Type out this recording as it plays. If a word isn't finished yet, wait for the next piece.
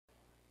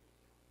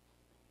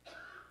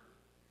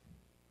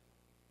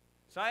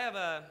So I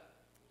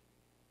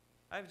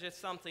have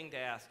just something to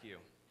ask you.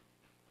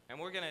 And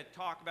we're going to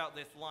talk about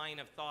this line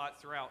of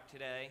thought throughout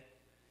today.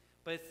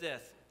 But it's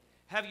this.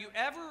 Have you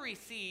ever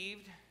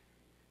received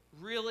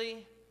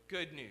really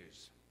good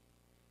news?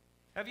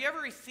 Have you ever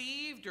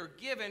received or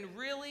given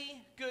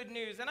really good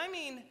news? And I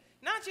mean,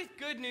 not just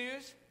good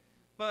news,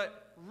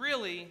 but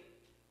really,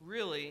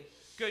 really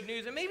good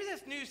news. And maybe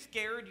this news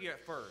scared you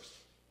at first.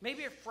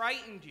 Maybe it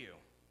frightened you.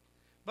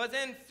 But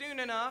then soon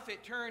enough,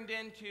 it turned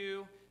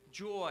into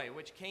joy,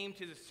 which came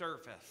to the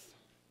surface.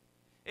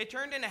 It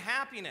turned into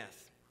happiness.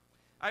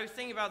 I was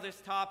thinking about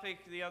this topic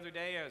the other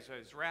day as I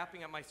was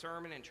wrapping up my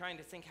sermon and trying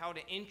to think how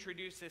to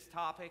introduce this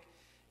topic.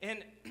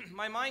 And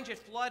my mind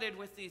just flooded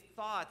with these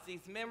thoughts,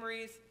 these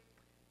memories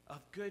of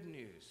good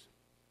news,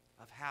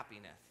 of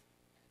happiness,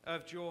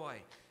 of joy.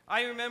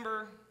 I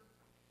remember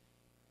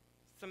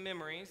some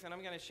memories, and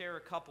I'm going to share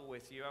a couple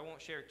with you. I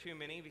won't share too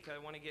many because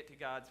I want to get to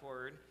God's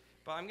Word.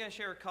 But I'm going to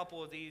share a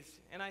couple of these,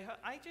 and I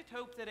just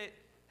hope that it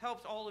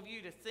helps all of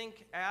you to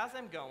think as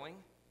I'm going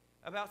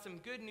about some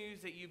good news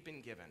that you've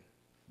been given,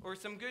 or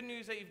some good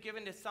news that you've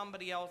given to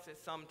somebody else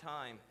at some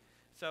time.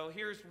 So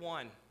here's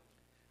one.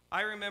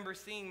 I remember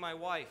seeing my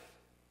wife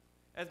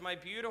as my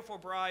beautiful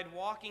bride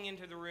walking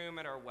into the room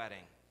at our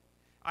wedding.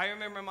 I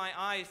remember my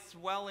eyes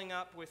swelling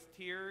up with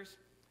tears,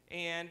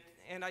 and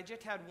I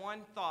just had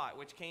one thought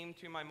which came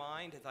to my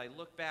mind as I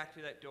looked back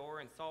to that door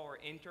and saw her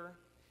enter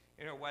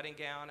in her wedding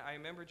gown. I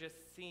remember just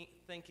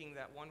thinking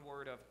that one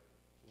word of,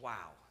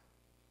 wow.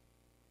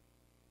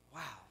 Wow,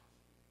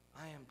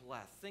 I am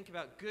blessed. Think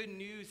about good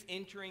news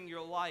entering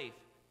your life.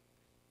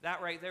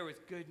 That right there was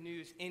good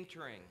news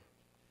entering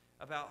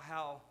about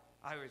how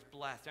I was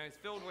blessed. I was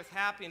filled with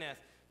happiness.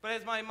 But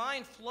as my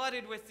mind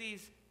flooded with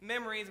these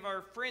memories of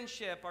our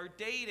friendship, our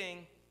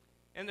dating,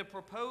 and the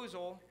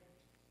proposal,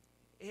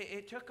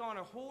 it took on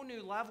a whole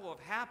new level of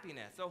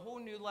happiness, a whole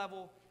new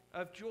level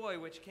of joy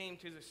which came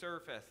to the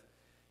surface.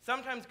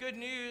 Sometimes good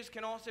news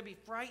can also be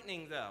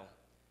frightening, though.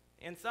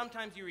 And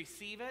sometimes you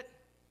receive it,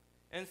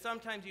 and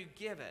sometimes you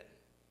give it.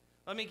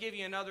 Let me give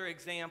you another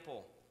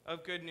example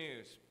of good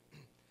news.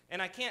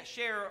 And I can't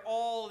share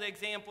all the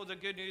examples of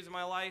good news in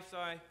my life, so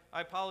I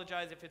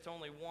apologize if it's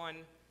only one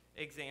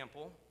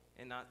example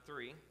and not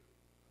three.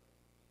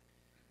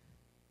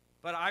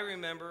 But I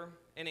remember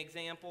an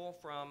example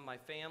from my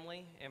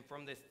family and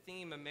from this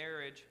theme of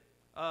marriage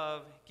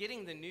of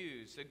getting the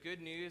news, the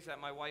good news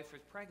that my wife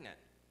was pregnant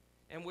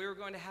and we were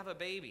going to have a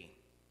baby.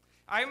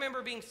 I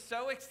remember being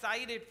so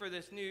excited for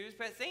this news,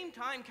 but at the same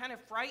time kind of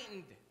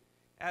frightened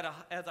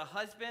as a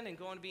husband and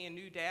going to be a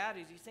new dad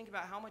as you think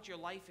about how much your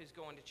life is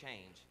going to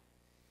change.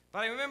 But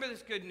I remember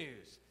this good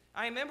news.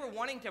 I remember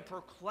wanting to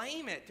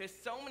proclaim it to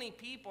so many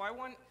people.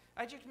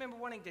 I just remember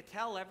wanting to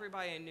tell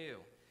everybody I knew.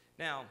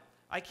 Now,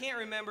 I can't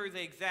remember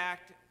the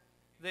exact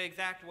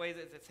way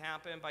that this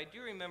happened, but I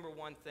do remember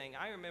one thing.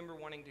 I remember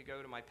wanting to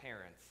go to my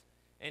parents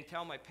and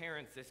tell my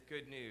parents this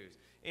good news.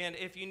 And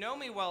if you know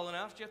me well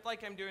enough, just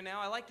like I'm doing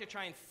now, I like to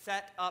try and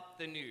set up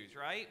the news,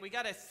 right? We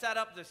got to set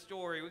up the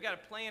story. We got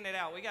to plan it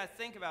out. We got to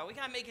think about it. We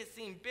got to make it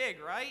seem big,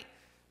 right?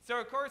 So,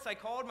 of course, I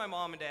called my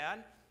mom and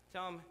dad,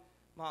 tell them,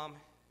 Mom,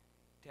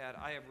 Dad,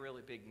 I have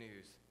really big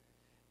news,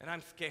 and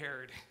I'm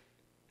scared,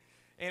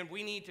 and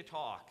we need to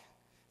talk.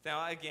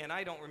 Now, again,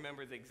 I don't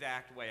remember the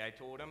exact way I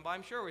told them, but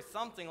I'm sure it was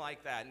something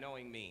like that,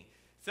 knowing me.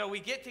 So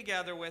we get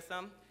together with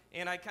them,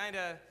 and I kind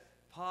of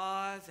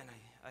pause, and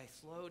I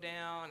slow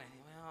down, and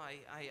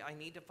I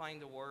need to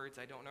find the words.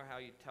 I don't know how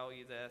you tell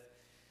you this.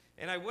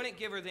 And I wouldn't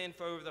give her the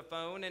info over the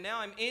phone, and now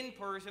I'm in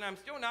person. I'm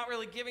still not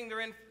really giving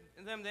them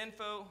the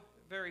info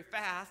very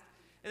fast.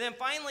 And then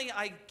finally,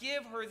 I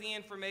give her the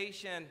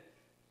information.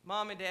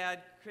 Mom and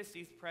Dad,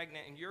 Christy's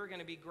pregnant, and you're going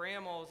to be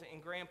grandmas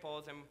and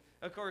grandpas. And,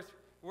 of course,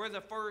 we're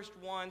the first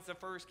ones, the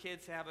first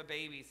kids to have a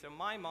baby. So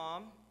my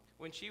mom,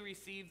 when she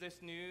received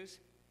this news,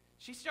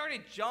 she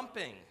started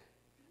jumping.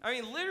 I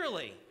mean,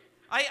 literally.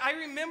 I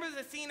remember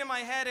the scene in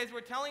my head as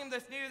we're telling him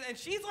this news, and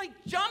she's like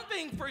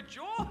jumping for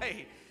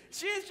joy.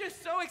 She is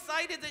just so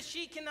excited that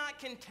she cannot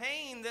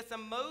contain this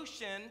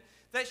emotion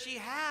that she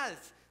has,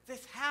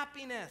 this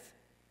happiness.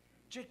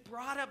 Just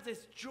brought up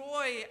this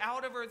joy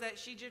out of her that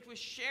she just was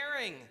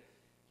sharing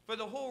for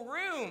the whole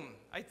room.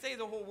 I'd say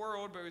the whole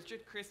world, but it was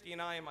just Christy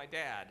and I and my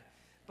dad.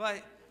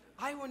 But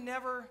I will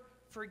never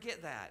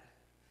forget that.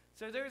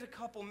 So there's a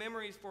couple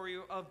memories for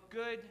you of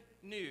good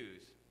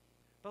news.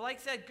 But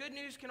like I said, good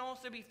news can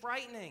also be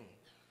frightening.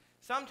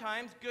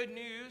 Sometimes good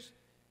news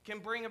can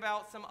bring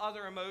about some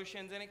other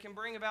emotions, and it can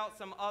bring about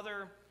some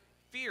other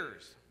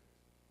fears.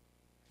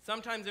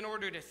 Sometimes in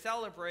order to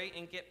celebrate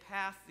and get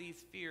past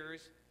these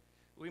fears,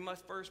 we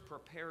must first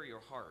prepare your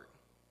heart.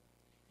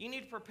 You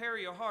need to prepare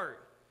your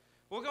heart.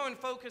 We'll go and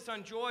focus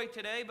on joy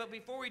today, but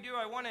before we do,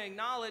 I want to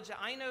acknowledge that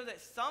I know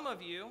that some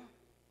of you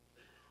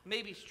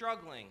may be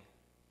struggling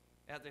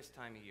at this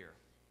time of year.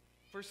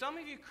 For some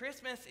of you,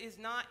 Christmas is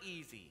not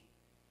easy.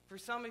 For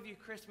some of you,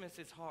 Christmas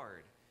is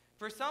hard.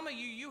 For some of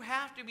you, you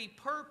have to be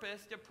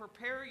purposed to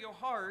prepare your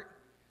heart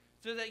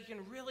so that you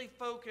can really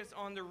focus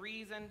on the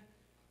reason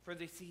for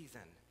the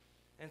season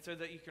and so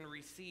that you can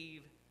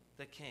receive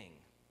the King.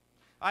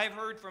 I've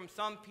heard from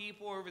some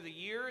people over the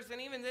years,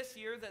 and even this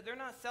year, that they're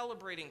not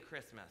celebrating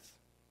Christmas.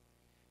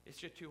 It's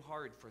just too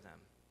hard for them.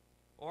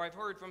 Or I've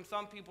heard from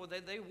some people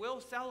that they will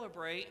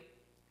celebrate,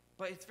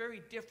 but it's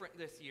very different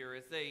this year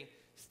as they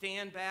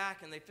stand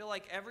back and they feel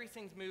like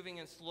everything's moving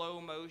in slow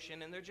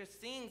motion and they're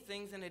just seeing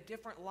things in a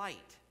different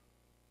light.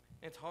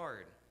 It's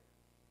hard.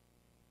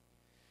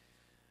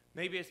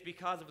 Maybe it's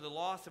because of the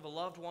loss of a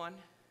loved one.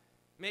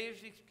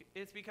 Maybe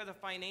it's because of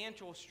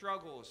financial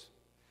struggles.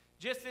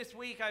 Just this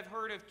week, I've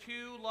heard of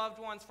 2 loved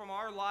ones from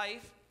our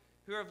life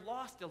who have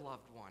lost a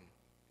loved one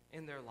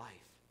in their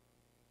life.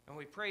 And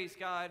we praise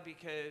God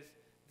because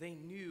they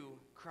knew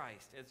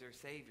Christ as their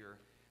Savior.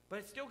 But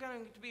it's still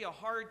going to be a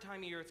hard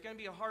time of year. It's going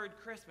to be a hard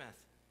Christmas.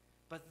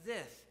 But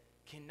this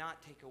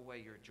cannot take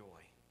away your joy.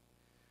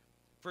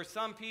 For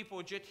some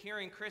people, just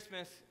hearing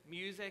Christmas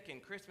music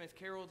and Christmas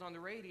carols on the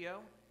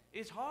radio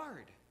is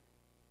hard.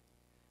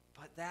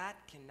 But that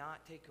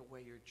cannot take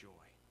away your joy.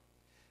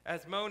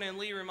 As Mona and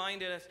Lee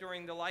reminded us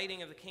during the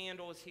lighting of the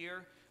candles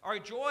here, our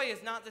joy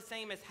is not the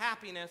same as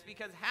happiness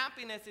because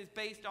happiness is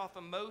based off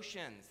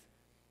emotions.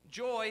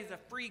 Joy is a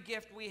free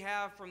gift we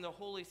have from the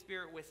Holy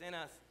Spirit within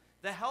us,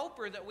 the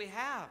helper that we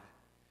have,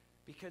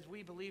 because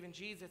we believe in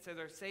Jesus as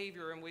our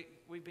Savior and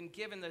we've been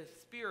given the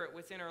Spirit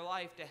within our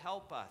life to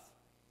help us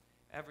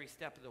every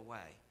step of the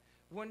way.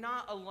 We're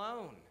not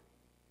alone,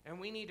 and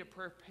we need to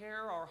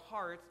prepare our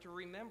hearts to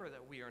remember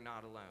that we are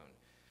not alone.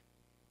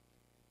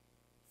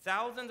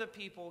 Thousands of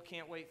people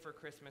can't wait for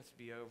Christmas to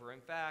be over.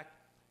 In fact,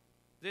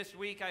 this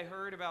week I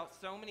heard about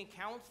so many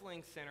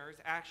counseling centers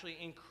actually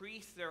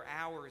increase their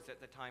hours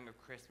at the time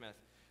of Christmas.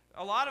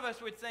 A lot of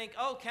us would think,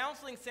 oh,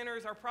 counseling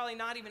centers are probably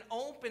not even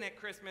open at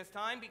Christmas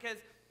time because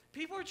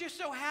people are just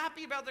so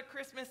happy about the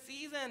Christmas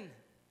season.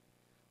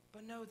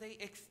 But no, they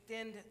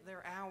extend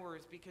their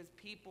hours because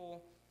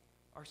people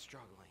are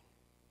struggling.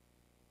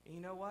 And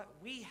you know what?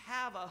 We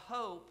have a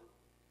hope,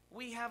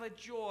 we have a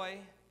joy,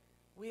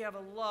 we have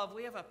a love,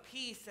 we have a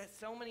peace that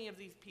so many of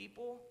these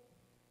people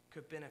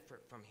could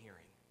benefit from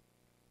hearing.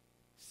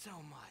 So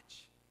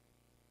much.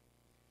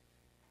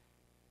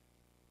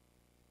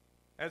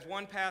 As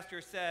one pastor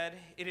said,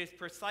 it is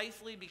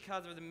precisely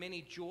because of the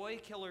many joy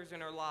killers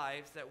in our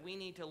lives that we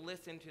need to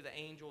listen to the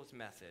angel's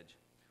message.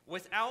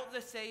 Without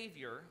the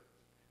Savior,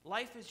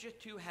 life is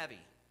just too heavy.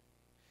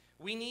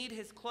 We need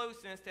his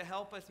closeness to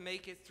help us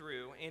make it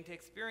through and to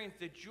experience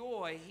the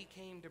joy he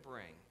came to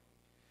bring.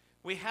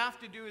 We have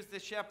to do as the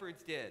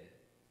shepherds did.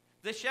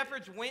 The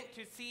shepherds went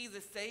to see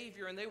the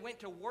Savior and they went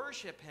to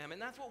worship him.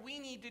 And that's what we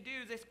need to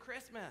do this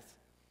Christmas.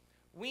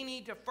 We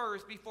need to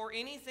first, before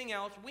anything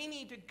else, we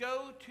need to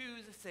go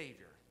to the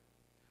Savior.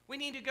 We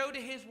need to go to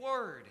his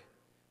word,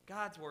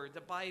 God's word,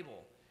 the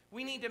Bible.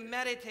 We need to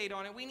meditate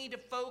on it. We need to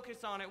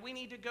focus on it. We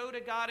need to go to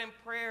God in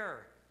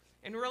prayer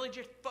and really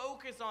just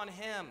focus on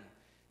him.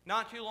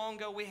 Not too long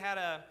ago, we had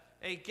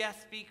a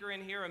guest speaker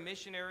in here, a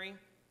missionary,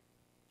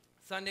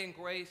 Sunday in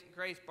Grace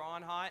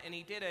Bronhot, and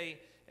he did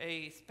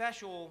a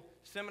special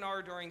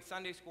seminar during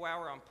Sunday School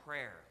Hour on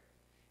prayer.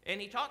 And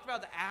he talked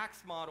about the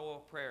ACTS model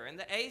of prayer. And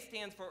the A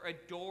stands for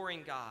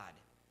adoring God.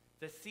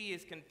 The C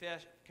is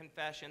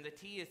confession. The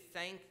T is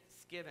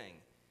thanksgiving.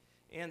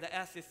 And the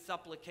S is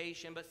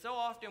supplication. But so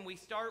often we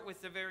start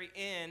with the very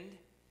end,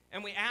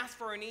 and we ask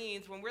for our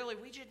needs when really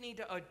we just need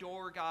to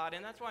adore God.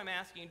 And that's why I'm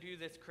asking you to do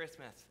this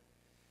Christmas.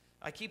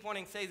 I keep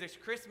wanting to say this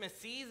Christmas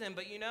season,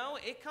 but you know,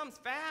 it comes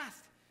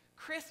fast.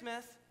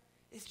 Christmas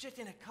is just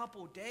in a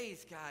couple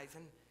days, guys.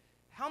 And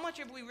how much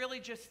have we really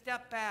just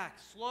stepped back,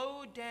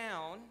 slowed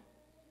down,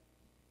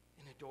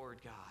 and adored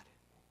God?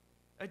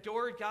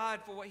 Adored God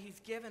for what he's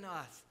given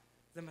us,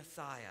 the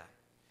Messiah.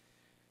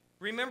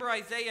 Remember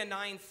Isaiah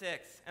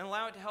 9:6 and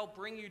allow it to help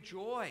bring you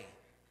joy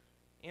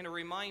and a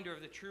reminder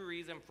of the true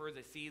reason for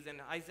the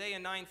season. Isaiah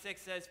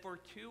 9:6 says, "For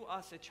to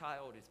us a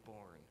child is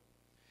born.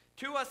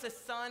 To us a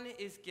son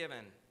is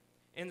given,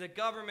 and the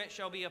government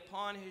shall be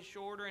upon his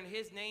shoulder, and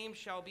his name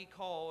shall be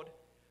called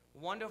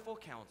Wonderful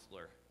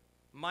Counselor,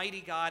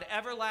 Mighty God,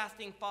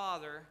 Everlasting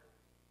Father,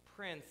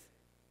 Prince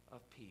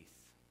of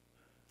Peace."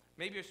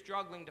 Maybe you're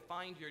struggling to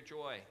find your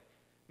joy.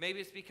 Maybe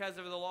it's because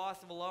of the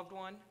loss of a loved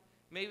one.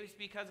 Maybe it's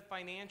because of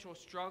financial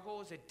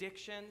struggles,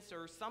 addictions,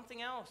 or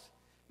something else.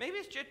 Maybe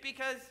it's just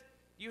because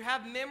you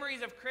have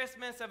memories of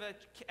Christmas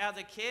as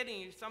a kid, and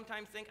you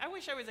sometimes think, I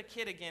wish I was a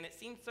kid again. It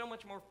seemed so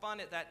much more fun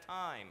at that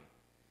time.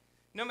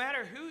 No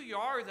matter who you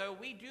are, though,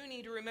 we do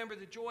need to remember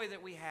the joy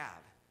that we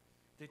have.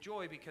 The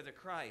joy because of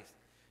Christ.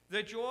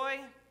 The joy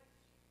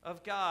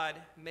of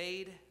God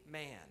made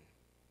man.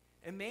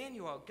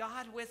 Emmanuel,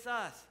 God with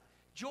us.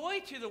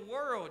 Joy to the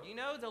world. You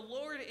know, the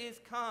Lord is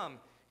come.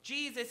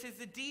 Jesus is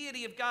the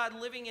deity of God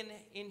living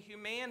in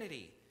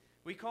humanity.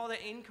 We call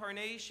that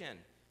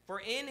incarnation. For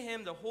in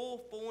him the whole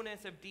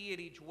fullness of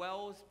deity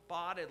dwells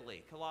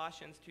bodily.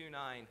 Colossians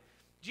 2:9.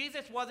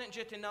 Jesus wasn't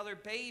just another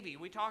baby.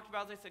 We talked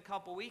about this a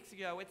couple weeks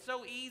ago. It's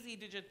so easy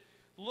to just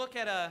look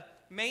at a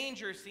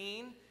manger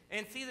scene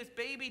and see this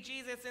baby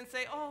Jesus and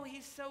say, oh,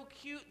 he's so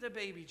cute, the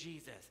baby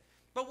Jesus.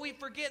 But we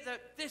forget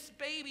that this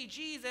baby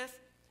Jesus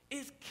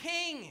is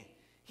king.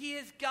 He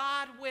is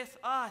God with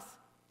us.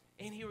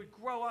 And he would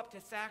grow up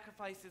to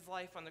sacrifice his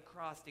life on the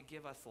cross to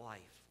give us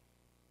life.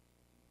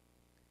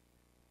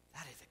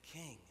 That is a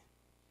king.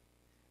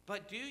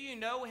 But do you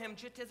know him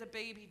just as a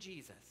baby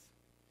Jesus?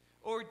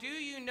 Or do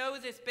you know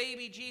this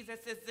baby Jesus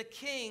as the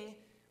king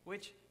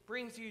which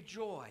brings you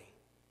joy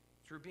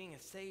through being a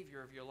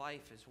savior of your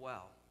life as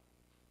well?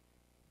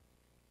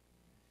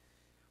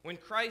 When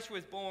Christ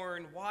was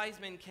born, wise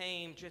men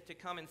came just to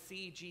come and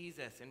see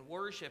Jesus and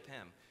worship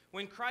him.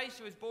 When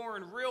Christ was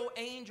born, real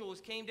angels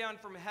came down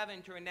from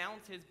heaven to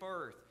announce his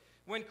birth.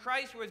 When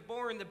Christ was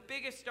born, the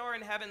biggest star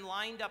in heaven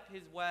lined up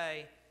his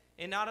way.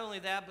 And not only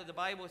that, but the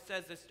Bible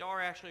says the star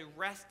actually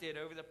rested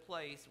over the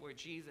place where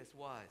Jesus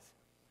was.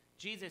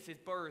 Jesus'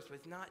 birth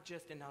was not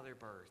just another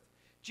birth.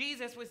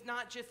 Jesus was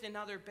not just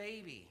another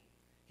baby.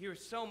 He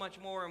was so much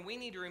more, and we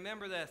need to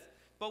remember this.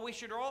 But we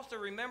should also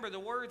remember the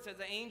words that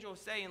the angels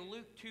say in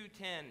Luke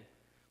 2:10.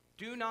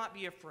 Do not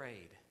be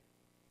afraid.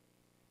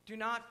 Do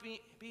not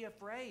be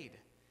afraid.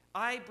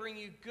 I bring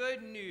you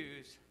good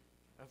news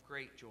of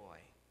great joy.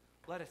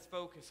 Let us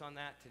focus on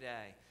that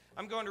today.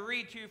 I'm going to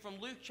read to you from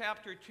Luke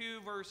chapter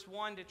 2, verse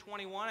 1 to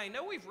 21. I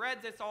know we've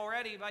read this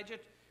already, but I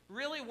just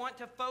really want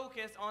to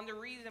focus on the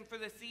reason for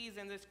the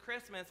season this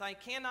Christmas. I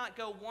cannot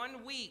go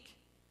 1 week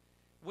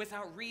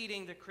without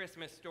reading the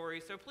Christmas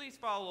story, so please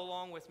follow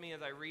along with me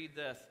as I read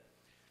this.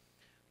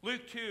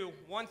 Luke 2,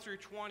 1 through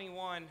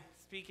 21,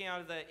 speaking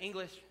out of the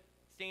English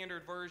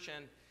Standard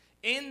Version.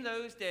 In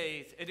those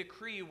days, a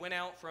decree went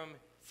out from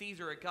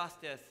Caesar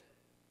Augustus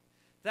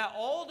that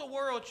all the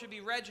world should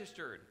be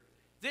registered.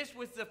 This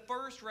was the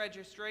first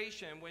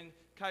registration when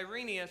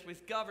Quirinius was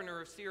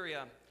governor of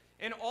Syria.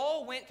 And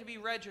all went to be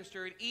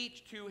registered,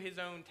 each to his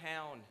own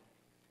town.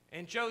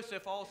 And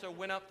Joseph also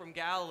went up from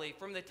Galilee,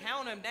 from the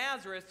town of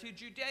Nazareth to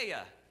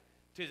Judea,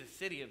 to the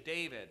city of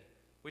David,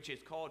 which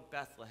is called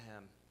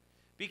Bethlehem,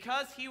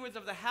 because he was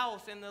of the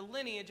house and the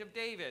lineage of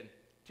David,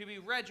 to be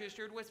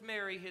registered with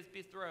Mary, his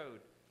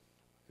betrothed,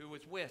 who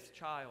was with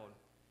child.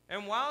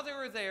 And while they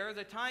were there,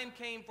 the time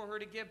came for her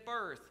to give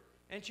birth.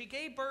 And she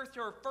gave birth to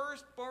her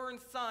firstborn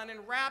son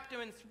and wrapped him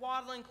in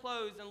swaddling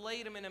clothes and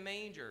laid him in a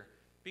manger,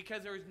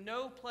 because there was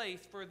no place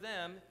for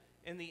them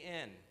in the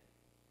inn.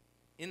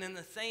 And in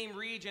the same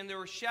region there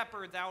were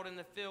shepherds out in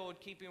the field,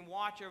 keeping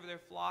watch over their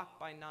flock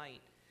by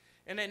night.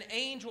 And an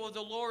angel of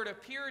the Lord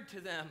appeared to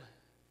them.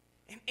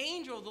 An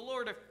angel of the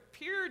Lord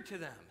appeared to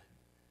them.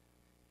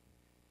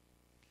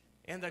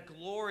 And the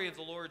glory of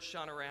the Lord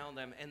shone around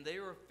them, and they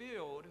were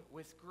filled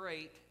with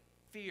great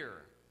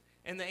fear.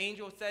 And the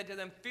angel said to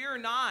them, Fear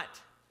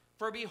not,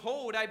 for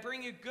behold, I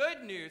bring you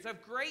good news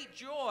of great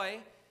joy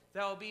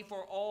that will be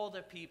for all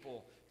the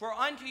people. For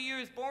unto you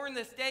is born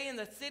this day in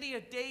the city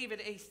of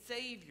David a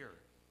Savior,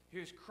 who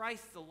is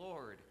Christ the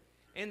Lord.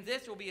 And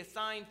this will be a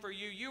sign for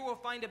you. You will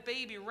find a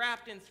baby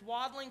wrapped in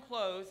swaddling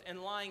clothes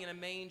and lying in a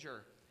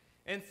manger.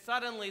 And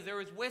suddenly there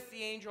was with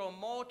the angel a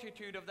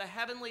multitude of the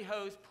heavenly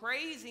host,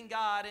 praising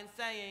God and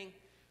saying,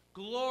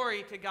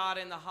 Glory to God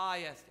in the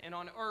highest, and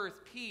on earth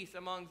peace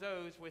among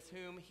those with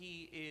whom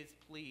he is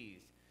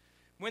pleased.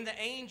 When the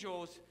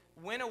angels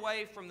went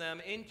away from them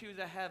into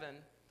the heaven,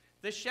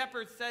 the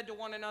shepherds said to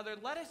one another,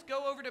 Let us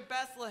go over to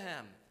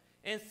Bethlehem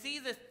and see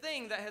this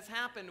thing that has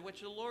happened,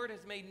 which the Lord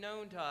has made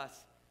known to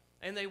us.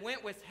 And they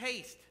went with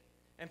haste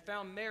and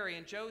found Mary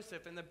and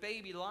Joseph and the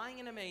baby lying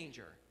in a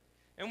manger.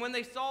 And when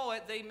they saw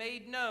it, they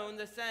made known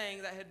the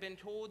saying that had been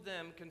told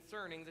them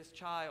concerning this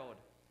child.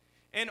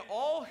 And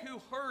all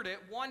who heard it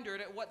wondered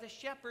at what the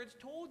shepherds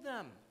told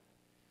them.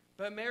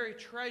 But Mary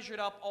treasured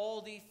up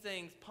all these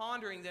things,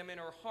 pondering them in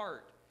her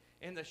heart.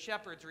 And the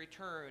shepherds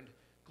returned,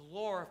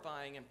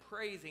 glorifying and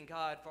praising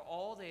God for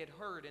all they had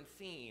heard and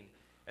seen,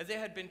 as they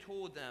had been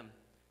told them.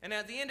 And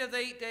at the end of the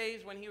 8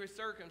 days, when he was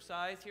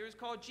circumcised, he was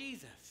called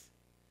Jesus,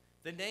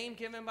 the name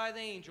given by the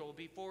angel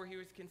before he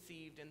was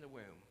conceived in the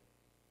womb.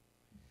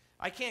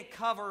 I can't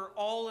cover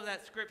all of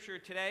that scripture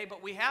today,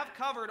 but we have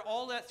covered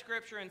all that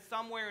scripture in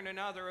some way or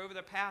another over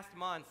the past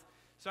months.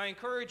 So I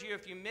encourage you,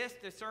 if you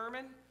missed the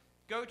sermon,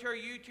 go to our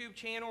YouTube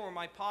channel or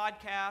my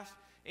podcast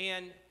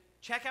and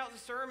check out the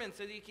sermon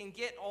so that you can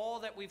get all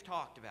that we've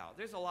talked about.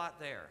 There's a lot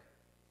there.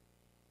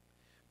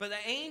 But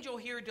the angel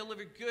here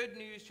delivered good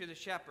news to the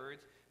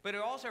shepherds, but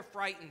it also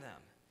frightened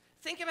them.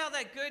 Think about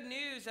that good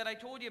news that I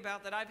told you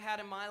about that I've had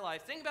in my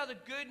life. Think about the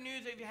good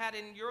news that you had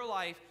in your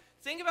life.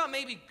 Think about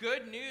maybe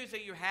good news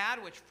that you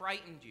had which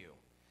frightened you.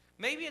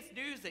 Maybe it's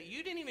news that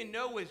you didn't even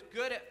know was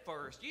good at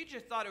first. You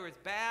just thought it was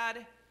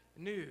bad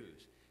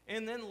news.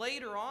 And then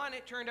later on,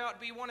 it turned out to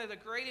be one of the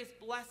greatest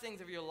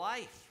blessings of your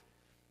life.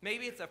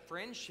 Maybe it's a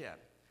friendship.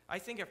 I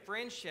think of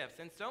friendships,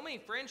 and so many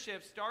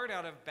friendships start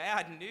out of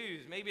bad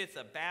news. Maybe it's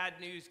a bad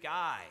news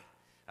guy,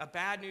 a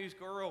bad news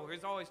girl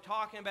who's always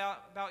talking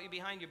about you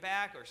behind your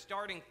back or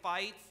starting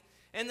fights.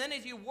 And then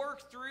as you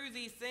work through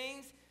these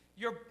things,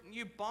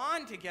 you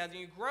bond together,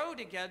 you grow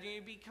together, and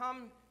you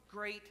become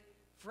great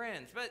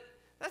friends. But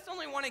that's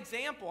only one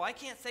example. I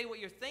can't say what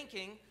you're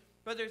thinking,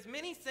 but there's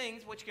many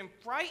things which can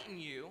frighten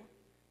you,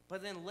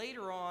 but then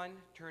later on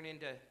turn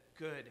into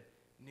good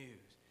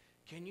news.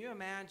 Can you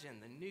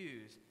imagine the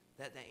news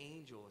that the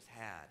angels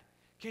had.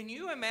 Can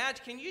you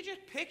imagine, can you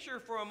just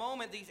picture for a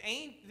moment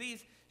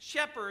these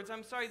shepherds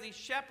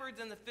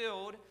in the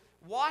field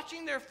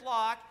watching their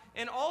flock,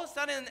 and all of a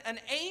sudden an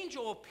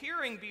angel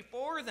appearing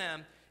before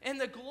them and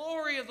the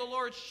glory of the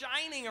Lord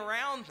shining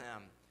around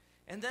them,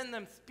 and then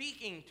them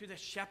speaking to the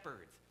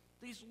shepherds,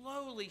 these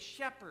lowly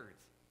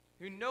shepherds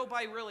who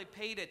nobody really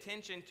paid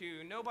attention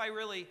to, nobody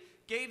really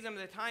gave them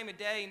the time of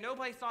day,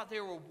 nobody thought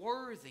they were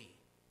worthy.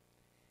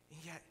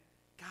 And yet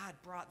God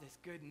brought this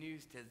good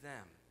news to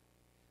them.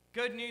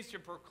 Good news to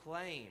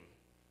proclaim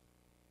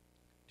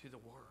to the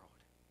world.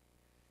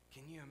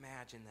 Can you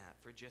imagine that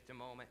for just a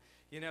moment?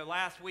 You know,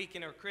 last week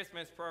in our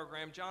Christmas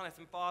program,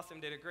 Jonathan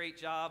Fossum did a great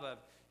job of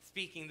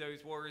speaking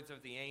those words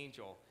of the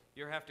angel.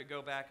 You'll have to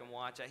go back and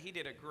watch that. He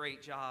did a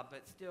great job,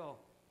 but still,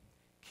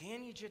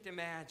 can you just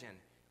imagine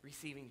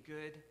receiving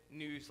good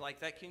news like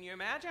that? Can you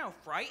imagine how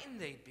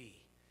frightened they'd be?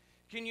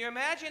 Can you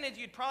imagine as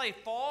you'd probably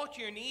fall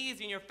to your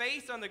knees and your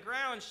face on the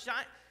ground,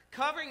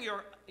 covering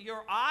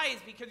your eyes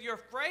because you're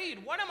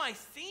afraid? What am I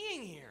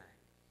seeing here?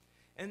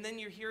 And then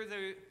you hear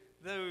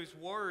those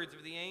words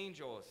of the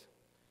angels.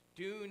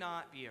 Do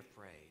not be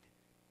afraid.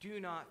 Do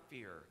not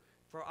fear,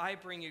 for I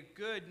bring you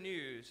good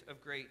news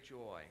of great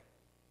joy.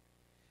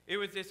 It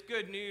was this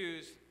good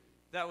news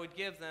that would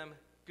give them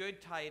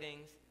good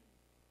tidings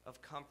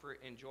of comfort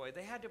and joy.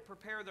 They had to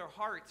prepare their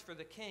hearts for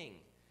the king,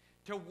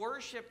 to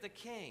worship the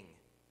king.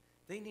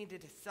 They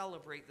needed to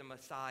celebrate the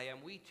Messiah,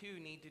 and we too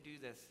need to do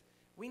this.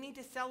 We need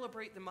to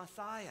celebrate the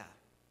Messiah.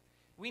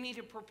 We need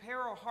to prepare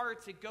our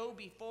hearts to go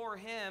before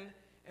him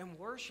and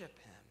worship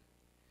him.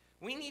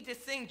 We need to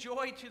sing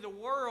joy to the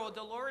world.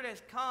 The Lord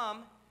has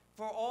come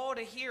for all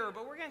to hear.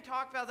 But we're going to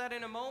talk about that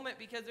in a moment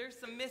because there's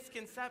some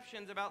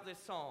misconceptions about this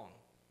song.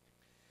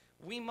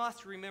 We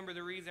must remember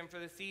the reason for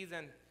the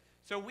season.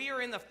 So we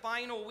are in the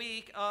final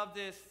week of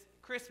this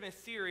Christmas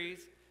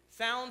series,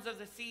 Sounds of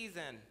the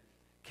Season,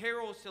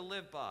 Carols to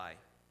Live By.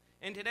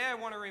 And today I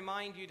want to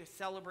remind you to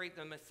celebrate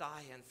the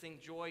Messiah and sing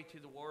joy to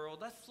the world.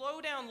 Let's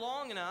slow down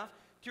long enough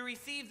to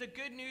receive the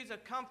good news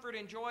of comfort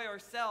and joy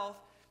ourselves,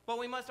 but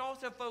we must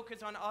also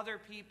focus on other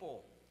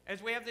people,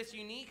 as we have this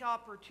unique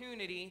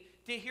opportunity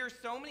to hear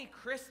so many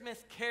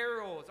Christmas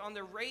carols on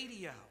the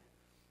radio,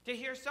 to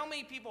hear so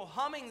many people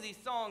humming these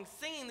songs,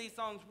 singing these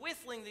songs,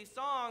 whistling these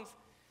songs.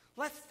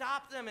 Let's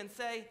stop them and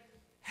say,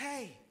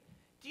 hey,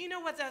 do you know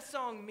what that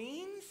song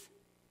means?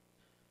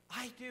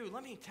 I do.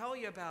 Let me tell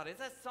you about it.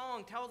 That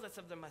song tells us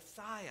of the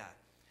Messiah.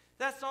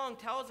 That song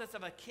tells us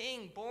of a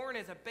king born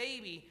as a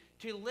baby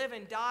to live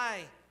and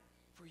die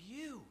for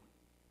you,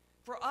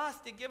 for us,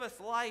 to give us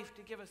life,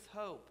 to give us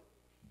hope.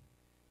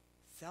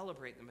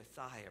 Celebrate the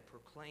Messiah.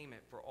 Proclaim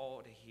it for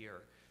all to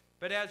hear.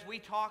 But as we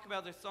talk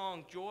about the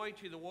song, Joy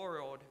to the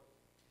World,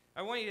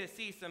 I want you to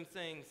see some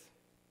things.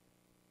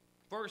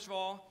 First of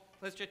all,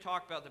 let's just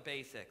talk about the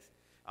basics.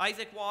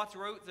 Isaac Watts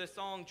wrote the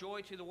song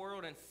Joy to the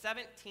World in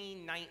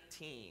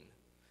 1719.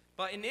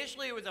 But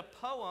initially it was a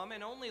poem,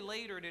 and only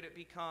later did it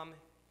become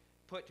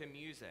put to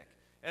music,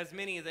 as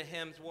many of the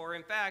hymns were.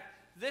 In fact,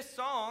 this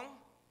song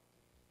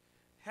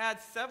had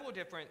several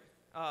different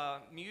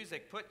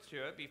music put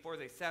to it before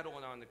they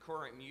settled on the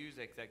current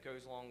music that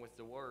goes along with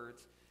the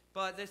words.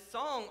 But this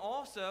song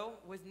also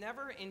was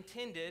never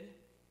intended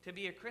to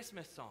be a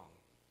Christmas song.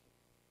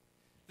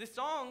 This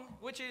song,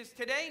 which is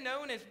today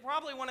known as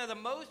probably one of the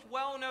most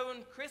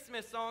well-known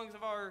Christmas songs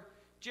of our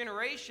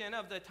generation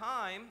of the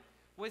time,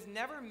 was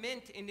never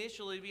meant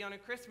initially to be on a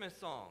Christmas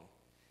song.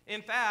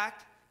 In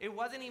fact, it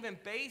wasn't even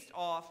based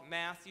off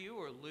Matthew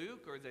or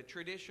Luke or the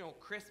traditional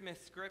Christmas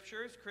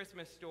scriptures,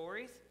 Christmas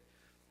stories.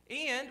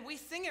 And we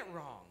sing it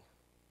wrong.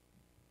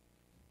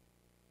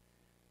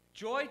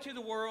 Joy to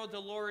the world, the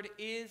Lord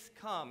is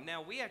come.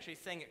 Now, we actually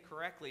sang it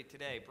correctly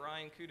today.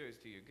 Brian, kudos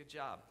to you. Good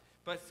job.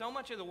 But so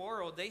much of the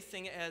world, they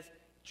sing it as,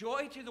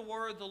 joy to the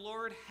world, the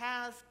Lord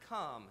has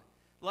come.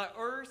 Let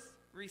earth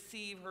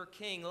receive her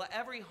king. Let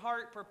every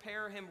heart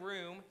prepare him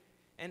room,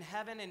 and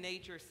heaven and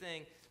nature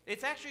sing.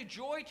 It's actually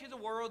joy to the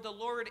world, the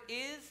Lord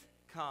is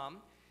come,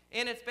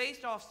 and it's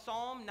based off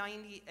Psalm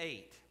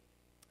 98.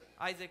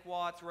 Isaac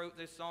Watts wrote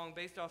this song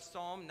based off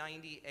Psalm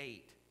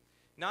 98.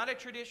 Not a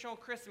traditional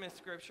Christmas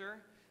scripture,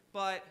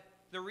 but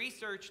the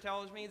research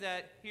tells me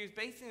that he was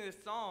basing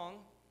this song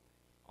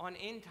on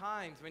end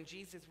times when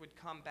Jesus would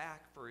come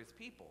back for his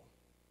people,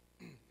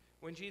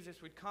 when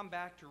Jesus would come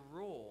back to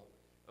rule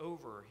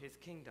over his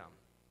kingdom.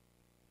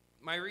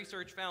 My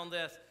research found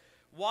this.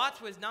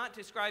 Watts was not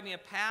describing a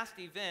past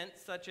event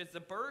such as the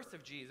birth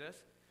of Jesus,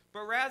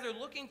 but rather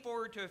looking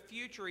forward to a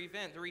future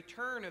event, the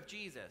return of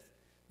Jesus.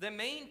 The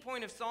main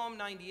point of Psalm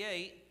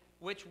 98,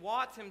 which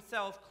Watts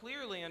himself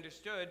clearly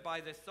understood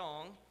by this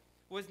song,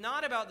 was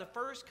not about the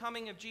first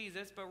coming of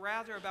Jesus, but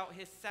rather about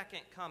his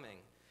second coming.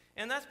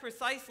 And that's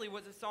precisely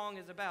what the song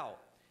is about.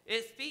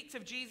 It speaks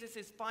of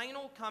Jesus'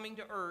 final coming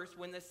to earth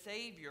when the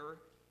Savior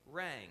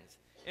reigns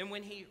and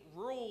when he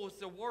rules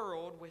the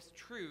world with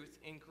truth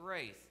and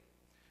grace.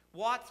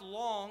 Watts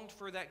longed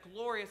for that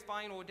glorious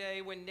final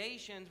day when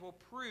nations will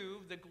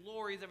prove the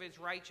glories of his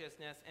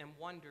righteousness and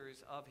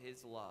wonders of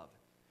his love.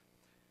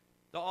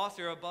 The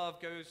author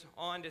above goes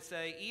on to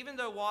say, even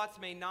though Watts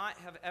may not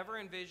have ever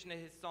envisioned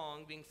his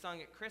song being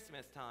sung at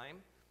Christmas time,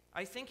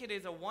 I think it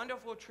is a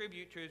wonderful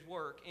tribute to his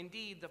work.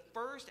 Indeed, the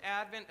first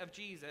advent of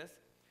Jesus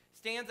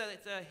stands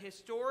as a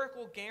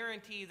historical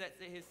guarantee that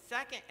his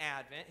second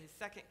advent, his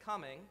second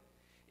coming,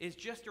 is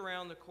just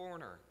around the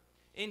corner.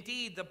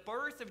 Indeed, the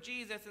birth of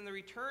Jesus and the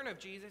return of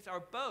Jesus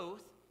are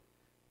both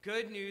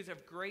good news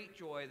of great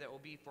joy that will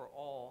be for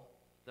all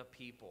the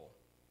people.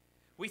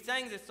 We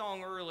sang this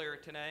song earlier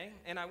today,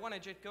 and I want to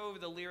just go over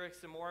the lyrics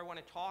some more. I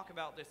want to talk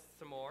about this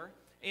some more.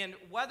 And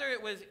whether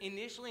it was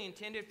initially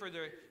intended for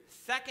the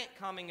second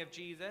coming of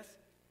Jesus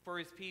for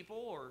his people,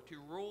 or to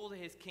rule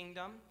his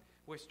kingdom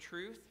with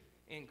truth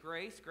and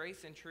grace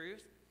and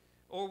truth,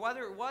 or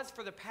whether it was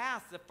for the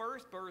past, the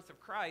first birth of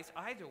Christ,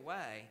 either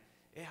way,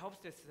 it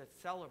helps us to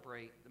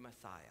celebrate the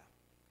Messiah.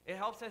 It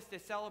helps us to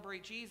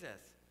celebrate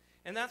Jesus.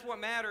 And that's what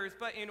matters.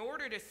 But in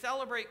order to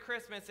celebrate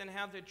Christmas and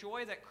have the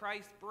joy that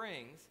Christ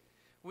brings,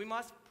 we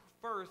must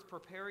first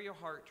prepare your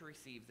heart to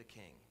receive the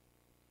King.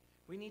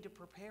 We need to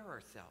prepare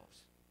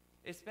ourselves,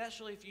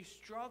 especially if you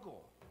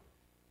struggle.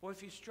 Well,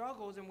 if you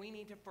struggle, then we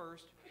need to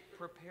first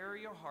prepare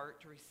your heart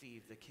to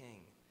receive the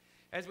King.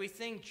 As we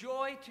sing,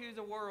 "Joy to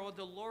the world,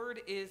 the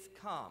Lord is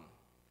come.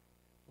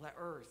 Let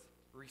earth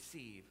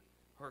receive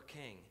her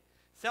King."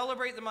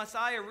 Celebrate the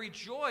Messiah,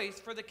 rejoice,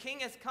 for the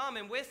King has come,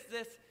 and with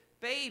this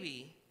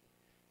baby,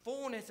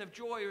 fullness of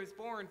joy was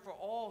born for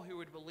all who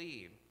would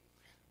believe.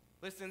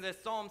 Listen to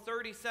this, Psalm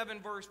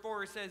 37, verse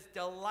 4 says,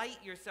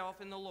 "Delight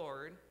yourself in the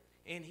Lord,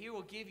 and he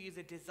will give you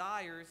the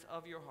desires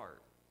of your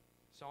heart."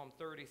 Psalm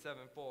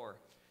 37, 4.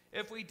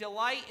 If we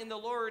delight in the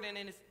Lord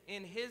and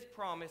in his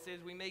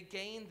promises, we may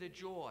gain the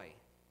joy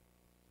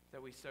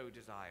that we so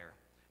desire.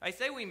 I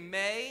say we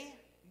may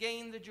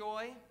gain the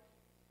joy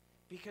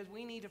because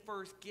we need to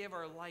first give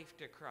our life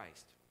to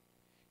Christ.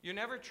 You're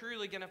never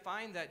truly going to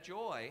find that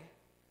joy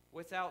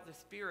without the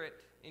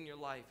Spirit in your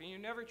life. And you're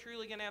never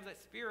truly going to have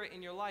that Spirit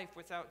in your life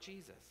without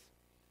Jesus.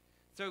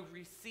 So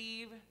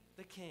receive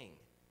the King.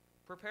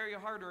 Prepare your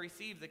heart to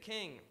receive the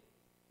King.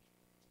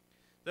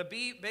 The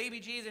baby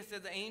Jesus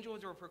that the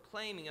angels were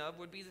proclaiming of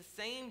would be the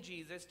same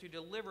Jesus to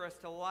deliver us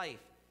to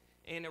life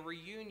and a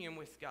reunion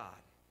with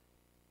God.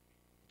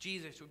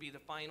 Jesus would be the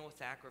final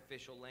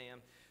sacrificial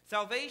lamb.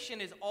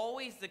 Salvation is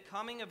always the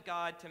coming of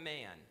God to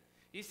man.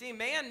 You see,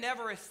 man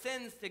never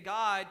ascends to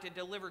God to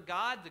deliver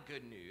God the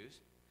good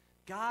news.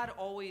 God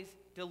always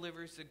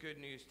delivers the good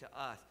news to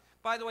us.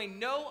 By the way,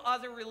 no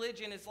other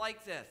religion is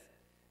like this.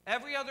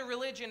 Every other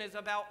religion is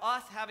about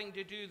us having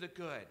to do the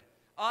good,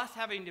 us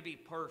having to be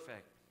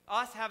perfect,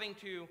 us having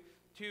to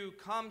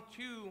come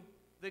to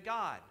the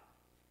God.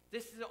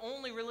 This is the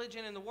only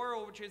religion in the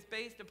world which is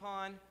based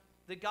upon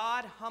the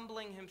God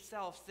humbling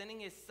himself, sending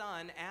his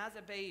son as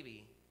a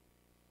baby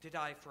to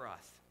die for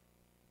us.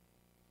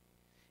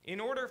 In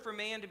order for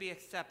man to be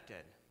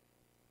accepted,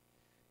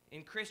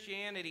 in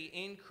Christianity,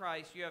 in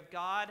Christ, you have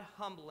God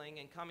humbling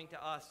and coming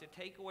to us to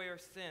take away our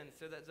sins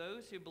so that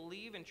those who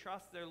believe and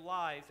trust their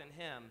lives in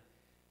him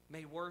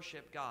may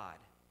worship God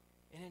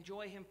and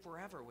enjoy him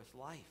forever with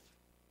life.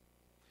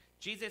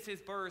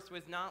 Jesus' birth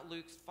was not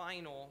Luke's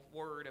final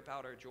word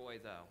about our joy,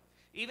 though.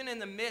 Even in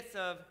the midst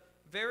of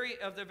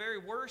the very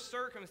worst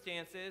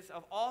circumstances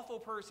of awful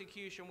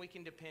persecution, we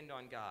can depend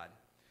on God.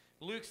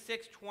 Luke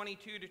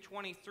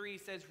 6:22-23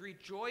 says,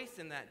 "Rejoice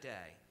in that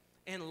day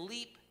and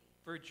leap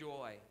for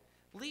joy.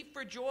 Leap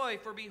for joy,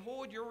 for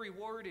behold, your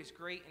reward is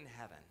great in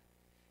heaven."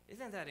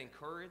 Isn't that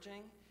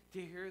encouraging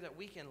to hear that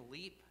we can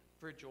leap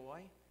for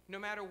joy? No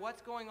matter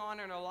what's going on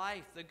in our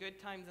life, the good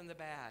times and the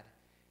bad,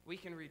 we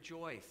can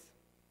rejoice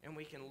and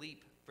we can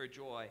leap for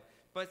joy.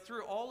 But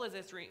through all of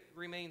this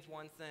remains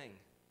one thing.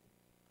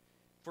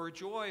 For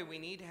joy, we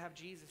need to have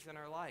Jesus in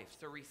our life.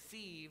 So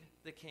receive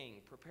the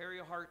King. Prepare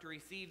your heart to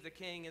receive the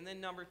King. And then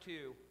number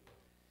two,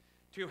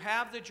 to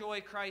have the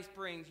joy Christ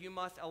brings, you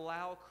must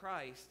allow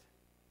Christ,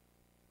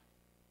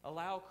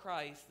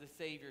 the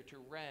Savior, to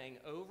reign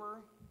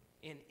over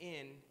and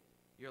in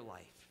your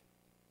life.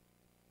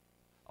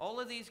 All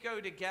of these go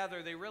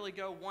together. They really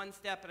go one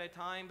step at a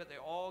time, but they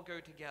all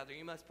go together.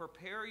 You must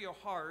prepare your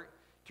heart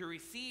to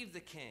receive the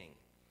King.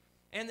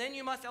 And then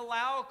you must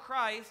allow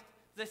Christ,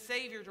 the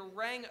Savior, to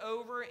reign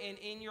over and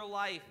in your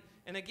life.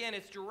 And again,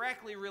 it's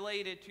directly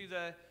related to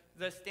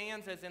the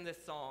stanzas in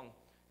this song.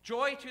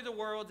 Joy to the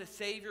world, the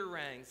Savior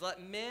reigns. Let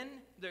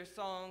men their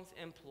songs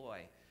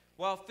employ.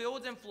 While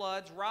fields and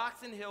floods,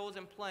 rocks and hills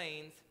and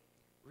plains,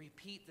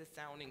 repeat the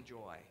sounding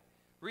joy.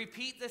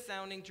 Repeat the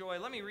sounding joy.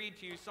 Let me read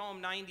to you Psalm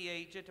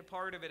 98, just a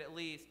part of it at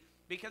least,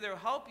 because it will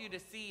help you to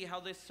see how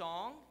this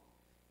song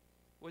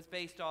was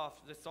based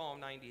off the Psalm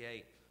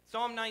 98.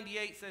 Psalm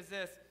 98 says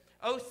this,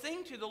 "Oh,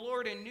 sing to the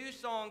Lord a new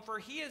song, for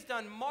he has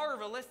done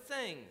marvelous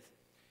things.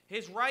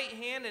 His right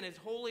hand and his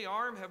holy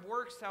arm have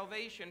worked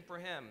salvation for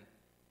him.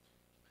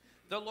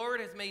 The Lord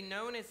has made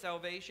known his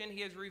salvation.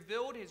 He has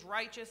revealed his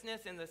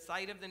righteousness in the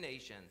sight of the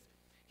nations.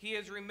 He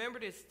has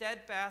remembered his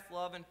steadfast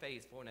love and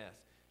faithfulness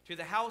to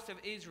the house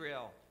of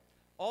Israel.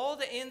 All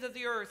the ends of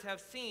the earth have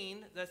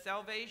seen the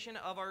salvation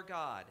of our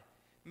God.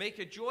 Make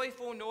a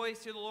joyful noise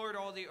to the Lord,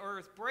 all the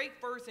earth. Break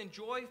forth in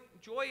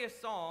joyous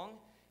song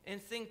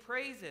and sing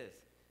praises.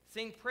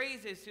 Sing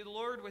praises to the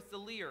Lord with the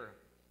lyre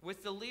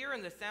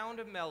and the sound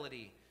of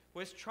melody,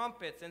 with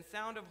trumpets and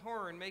sound of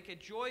horn. Make a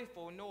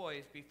joyful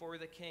noise before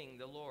the King,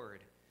 the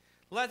Lord.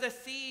 Let the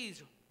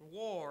seas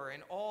roar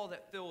and all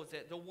that fills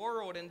it, the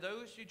world and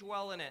those who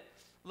dwell in it.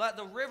 Let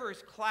the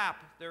rivers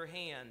clap their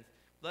hands.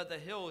 Let the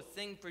hills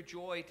sing for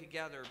joy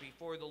together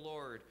before the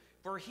Lord.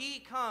 For he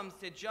comes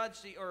to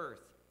judge the earth.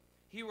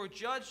 He will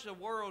judge the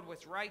world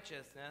with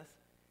righteousness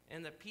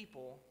and the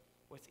people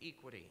with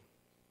equity.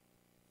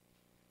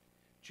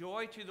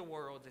 Joy to the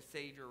world, the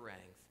Savior reigns.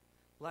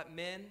 Let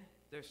men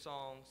their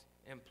songs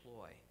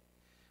employ.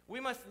 We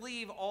must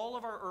leave all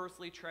of our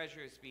earthly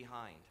treasures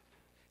behind.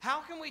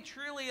 How can we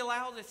truly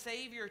allow the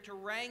Savior to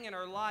reign in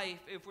our life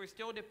if we're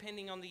still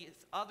depending on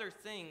these other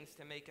things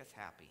to make us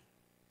happy?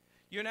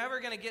 You're never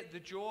going to get the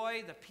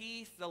joy, the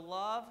peace, the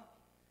love.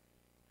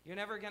 You're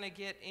never going to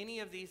get any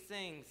of these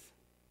things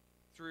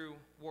through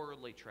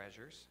worldly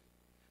treasures.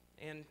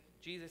 And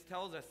Jesus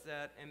tells us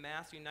that in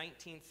Matthew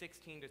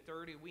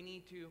 19:16-30, we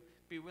need to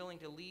be willing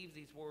to leave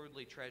these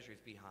worldly treasures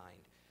behind.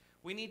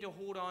 We need to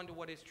hold on to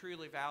what is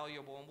truly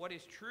valuable. And what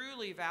is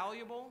truly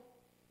valuable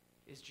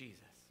is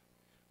Jesus.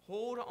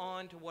 Hold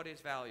on to what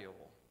is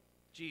valuable.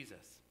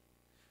 Jesus.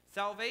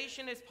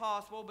 Salvation is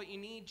possible, but you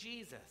need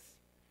Jesus.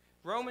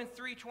 Romans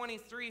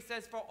 3:23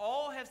 says, "For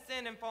all have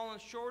sinned and fallen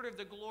short of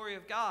the glory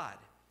of God."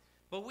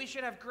 But we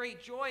should have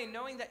great joy in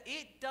knowing that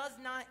it does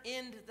not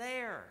end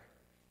there.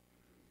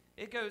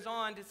 It goes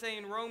on to say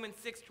in Romans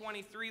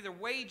 6:23, "The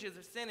wages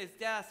of sin is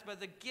death, but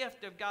the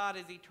gift of God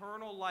is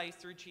eternal life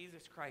through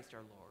Jesus Christ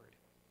our Lord."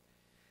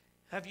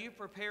 Have you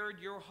prepared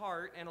your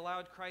heart and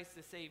allowed Christ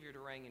the Savior to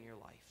reign in your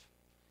life?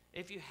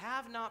 If you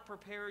have not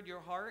prepared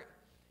your heart,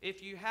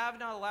 if you have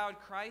not allowed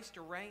Christ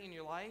to reign in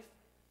your life,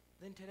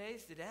 then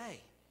today's the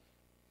day.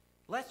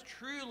 Let's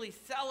truly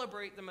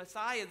celebrate the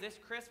Messiah this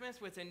Christmas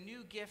with a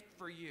new gift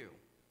for you,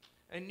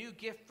 a new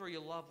gift for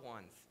your loved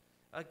ones,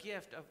 a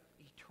gift of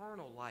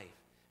eternal life,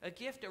 a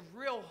gift of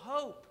real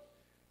hope,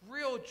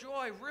 real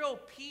joy, real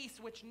peace,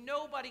 which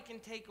nobody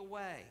can take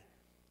away,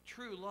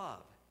 true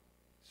love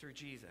through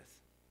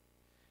Jesus.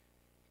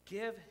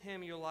 Give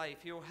him your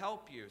life. He'll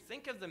help you.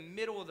 Think of the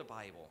middle of the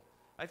Bible.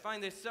 I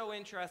find this so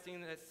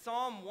interesting that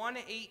Psalm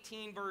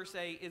 118 verse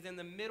 8 is in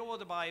the middle of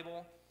the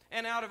Bible.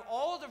 And out of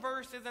all the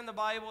verses in the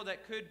Bible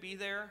that could be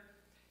there,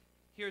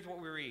 here's what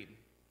we read.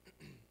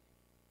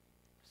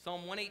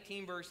 Psalm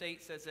 118 verse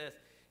 8 says this,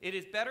 "It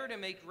is better to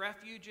make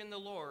refuge in the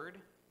Lord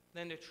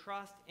than to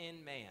trust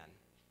in man."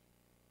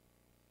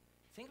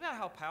 Think about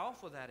how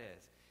powerful that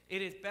is.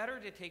 It is better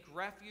to take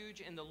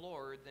refuge in the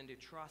Lord than to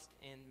trust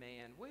in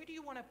man. Where do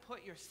you want to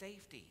put your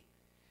safety?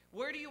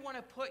 Where do you want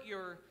to put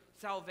your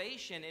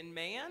salvation? In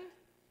man?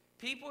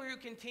 People who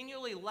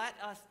continually let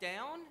us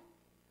down?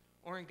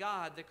 Or in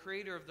God, the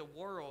creator of the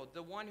world,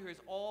 the one who is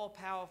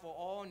all-powerful,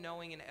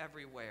 all-knowing, and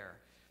everywhere?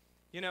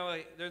 You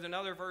know, there's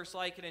another verse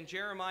like it in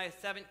Jeremiah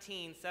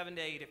 17,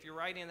 7-8. If you're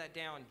writing that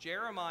down,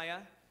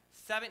 Jeremiah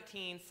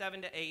 17,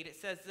 7-8, it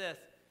says this,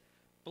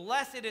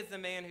 "Blessed is the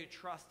man who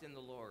trusts in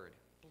the Lord.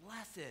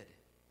 Blessed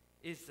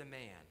is the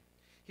man.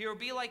 He will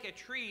be like a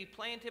tree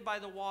planted by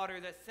the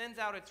water that sends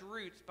out its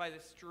roots by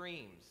the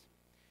streams.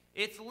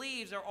 Its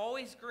leaves are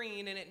always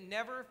green, and it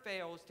never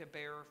fails to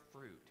bear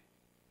fruit."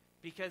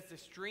 Because the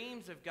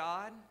streams of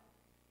God,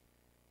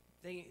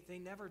 they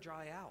never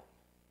dry out.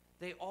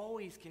 They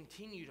always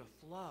continue to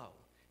flow,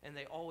 and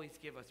they always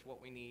give us what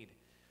we need.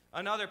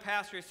 Another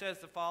pastor says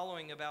the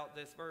following about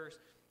this verse,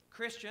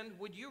 "Christian,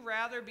 would you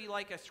rather be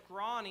like a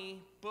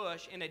scrawny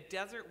bush in a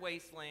desert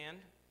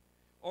wasteland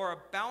or a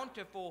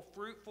bountiful,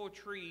 fruitful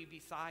tree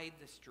beside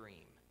the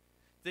stream?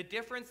 The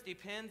difference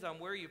depends on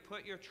where you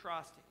put your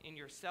trust, in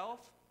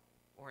yourself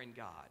or in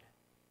God."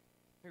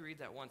 Let me read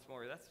that once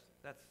more. That's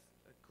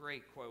a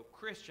great quote.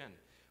 "Christian,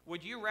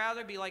 would you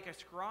rather be like a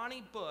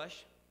scrawny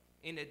bush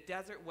in a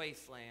desert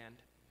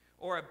wasteland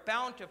or a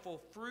bountiful,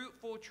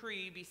 fruitful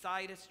tree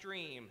beside a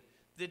stream?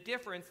 The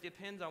difference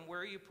depends on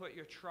where you put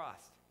your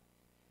trust.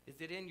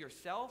 Is it in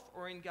yourself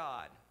or in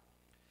God?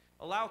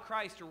 Allow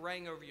Christ to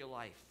reign over your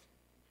life.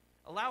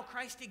 Allow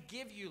Christ to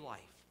give you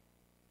life.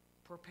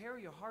 Prepare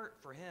your heart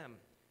for him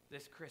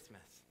this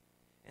Christmas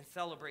and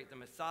celebrate the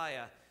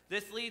Messiah."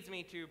 This leads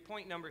me to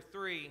point number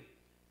 3,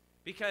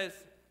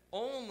 because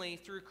only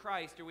through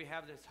Christ do we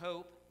have this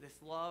hope, this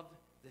love,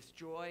 this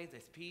joy,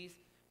 this peace.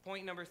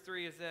 Point number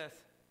 3 is this.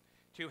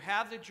 To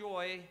have the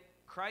joy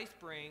Christ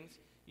brings,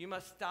 you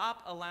must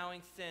stop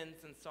allowing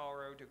sins and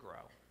sorrow to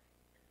grow.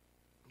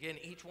 Again,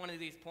 each one of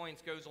these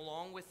points goes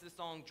along with the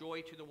song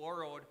Joy to the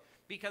World,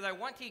 because I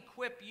want to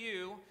equip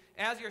you,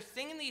 as you're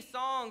singing these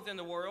songs in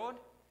the world,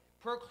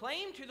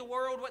 proclaim to the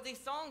world what these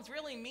songs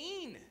really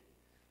mean.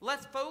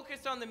 Let's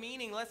focus on the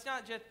meaning. Let's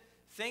not just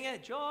sing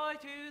it, "Joy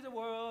to the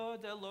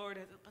world, the Lord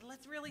has," but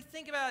let's really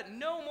think about it.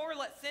 No more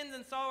let sins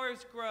and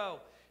sorrows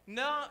grow,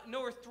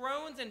 nor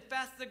thrones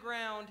infest the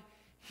ground.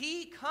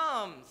 He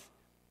comes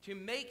to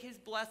make his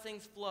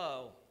blessings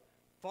flow,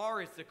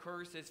 far as the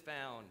curse is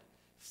found.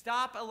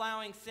 Stop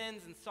allowing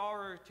sins and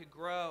sorrow to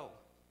grow.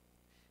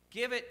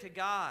 Give it to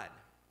God.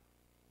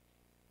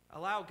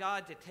 Allow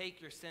God to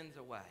take your sins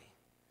away.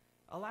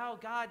 Allow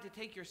God to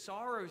take your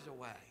sorrows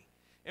away.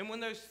 And when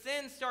those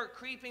sins start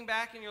creeping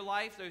back in your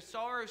life, those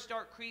sorrows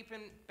start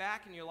creeping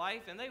back in your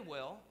life, and they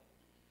will,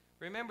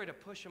 remember to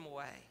push them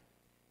away.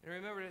 And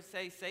remember to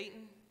say,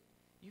 Satan,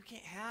 you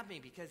can't have me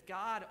because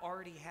God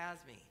already has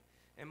me.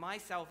 And my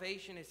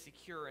salvation is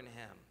secure in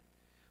him.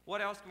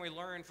 What else can we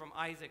learn from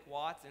Isaac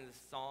Watts in this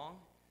song?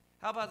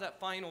 How about that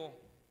final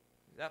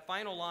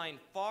line,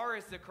 far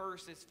as the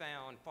curse is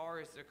found, far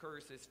as the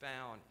curse is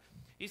found.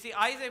 You see,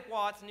 Isaac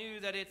Watts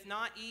knew that it's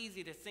not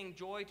easy to sing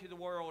joy to the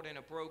world in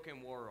a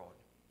broken world.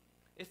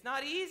 It's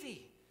not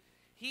easy.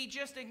 He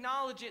just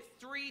acknowledged it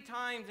 3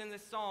 times in the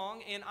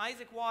song, and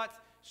Isaac Watts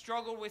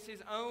struggled with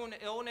his own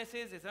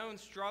illnesses, his own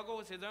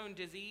struggles, his own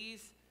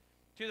disease,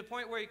 to the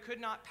point where he could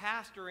not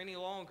pastor any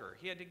longer.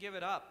 He had to give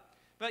it up.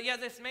 But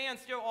yet this man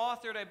still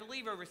authored, I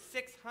believe, over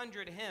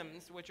 600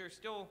 hymns, which are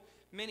still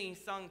many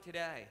sung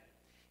today.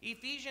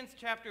 Ephesians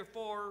chapter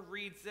 4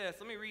 reads this.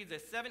 Let me read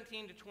this,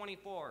 17 to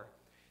 24.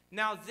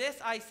 Now this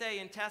I say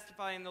and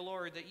testify in the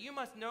Lord, that you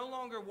must no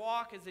longer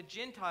walk as the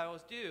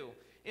Gentiles do,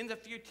 in the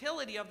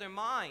futility of their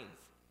minds.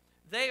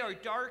 They are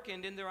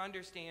darkened in their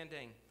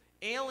understanding,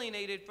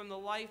 alienated from the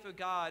life of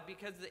God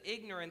because of the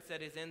ignorance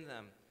that is in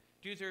them,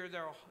 due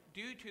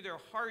to their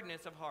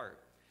hardness of heart.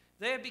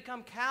 They have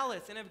become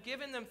callous and have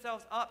given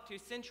themselves up to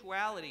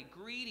sensuality,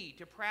 greedy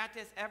to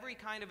practice every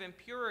kind of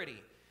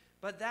impurity.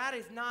 But that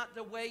is not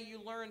the way you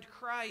learned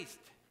Christ.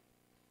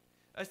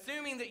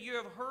 Assuming that you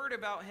have heard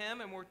about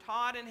him and were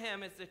taught in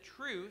him as the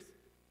truth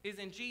is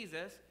in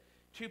Jesus,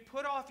 to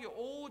put off your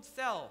old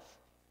self,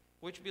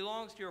 which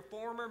belongs to your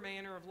former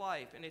manner of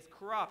life and is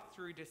corrupt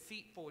through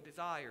deceitful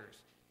desires,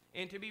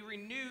 and to be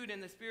renewed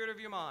in the spirit of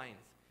your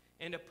minds,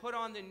 and to put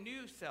on the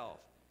new self,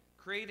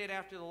 created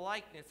after the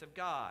likeness of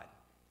God,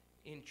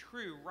 in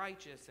true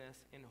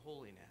righteousness and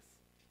holiness.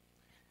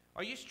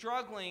 Are you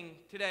struggling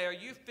today? Are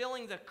you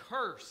feeling the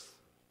curse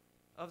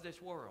of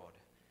this world?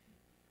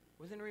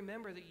 Well, then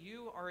remember that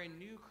you are a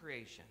new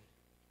creation.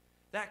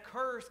 That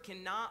curse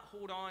cannot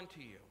hold on to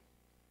you.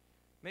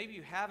 Maybe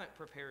you haven't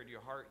prepared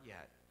your heart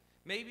yet.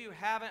 Maybe you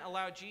haven't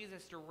allowed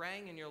Jesus to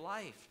reign in your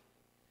life.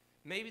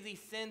 Maybe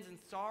these sins and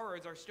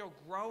sorrows are still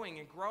growing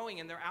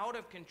and they're out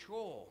of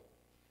control.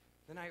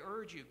 Then I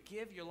urge you,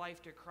 give your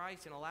life to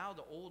Christ and allow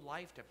the old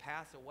life to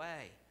pass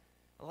away.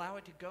 Allow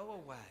it to go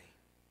away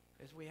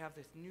as we have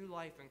this new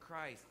life in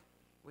Christ,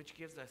 which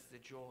gives us the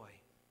joy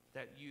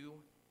that you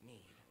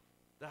need,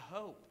 the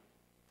hope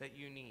that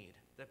you need,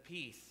 the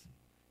peace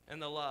and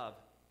the love.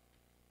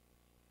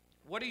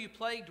 What are you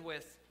plagued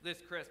with this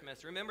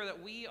Christmas? Remember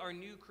that we are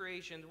new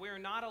creations. We are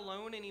not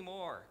alone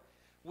anymore.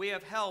 We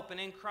have help, and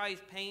in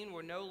Christ, pain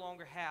will no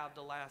longer have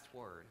the last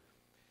word.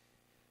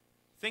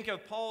 Think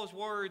of Paul's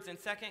words in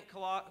 2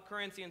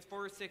 Corinthians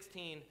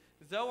 4:16.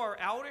 Though our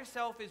outer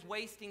self is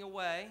wasting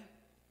away,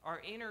 our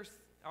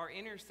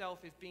inner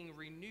self is being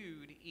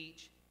renewed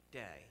each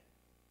day.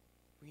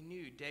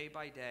 Renewed day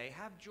by day.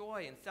 Have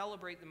joy and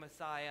celebrate the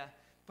Messiah.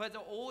 Put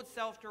the old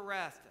self to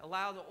rest.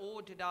 Allow the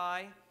old to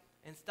die.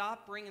 And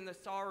stop bringing the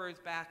sorrows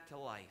back to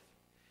life.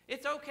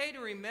 It's okay to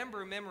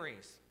remember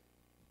memories.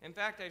 In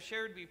fact, I've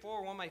shared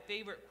before, one of my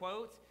favorite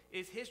quotes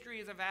is, history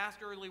is a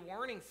vast early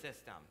warning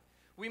system.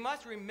 We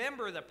must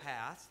remember the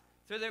past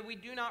so that we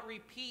do not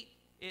repeat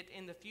it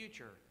in the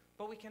future.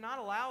 But we cannot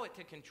allow it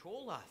to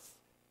control us.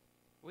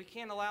 We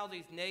can't allow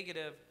these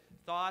negative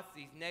thoughts,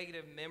 these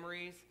negative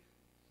memories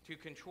to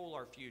control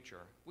our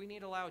future. We need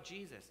to allow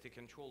Jesus to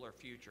control our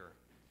future.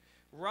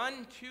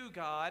 Run to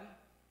God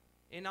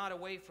and not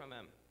away from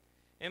him.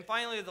 And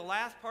finally, the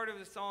last part of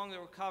the song that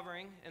we're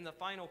covering, and the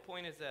final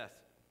point is this.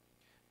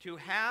 To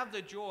have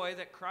the joy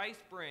that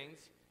Christ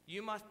brings,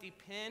 you must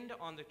depend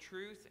on the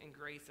truth and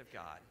grace of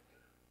God.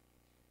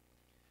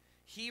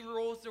 He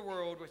rules the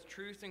world with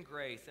truth and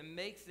grace and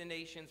makes the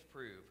nations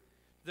prove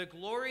the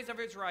glories of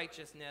his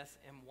righteousness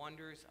and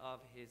wonders of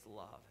his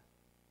love.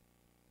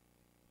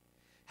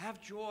 Have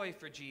joy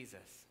for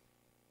Jesus.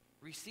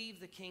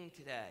 Receive the King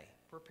today.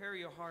 Prepare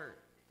your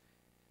heart.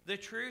 The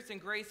truth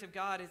and grace of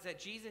God is that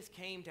Jesus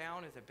came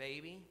down as a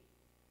baby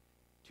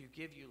to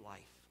give you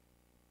life.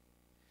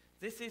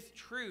 This is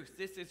truth.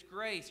 This is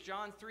grace.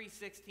 John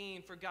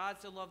 3:16, for God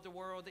so loved the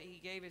world that he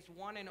gave his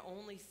one and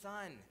only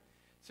Son,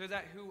 so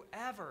that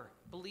whoever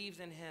believes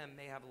in him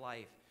may have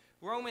life.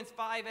 Romans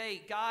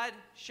 5:8, God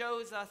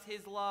shows us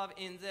his love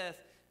in this,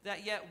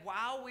 that yet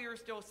while we are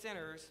still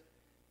sinners,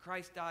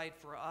 Christ died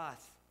for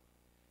us.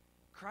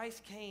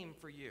 Christ came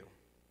for you,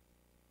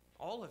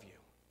 all of you.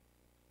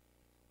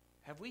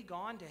 Have we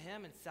gone to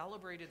him and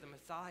celebrated the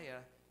Messiah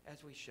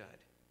as we should?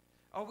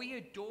 Are we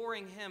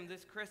adoring him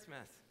this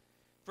Christmas?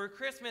 For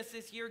Christmas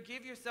this year,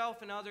 give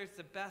yourself and others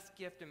the best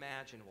gift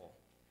imaginable.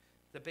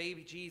 The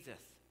baby Jesus,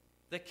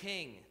 the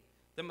King,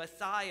 the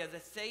Messiah, the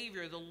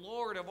Savior, the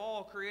Lord of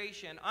all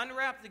creation.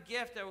 Unwrap the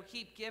gift that will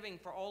keep giving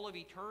for all of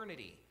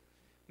eternity.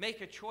 Make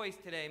a choice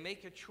today.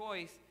 Make a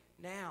choice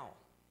now.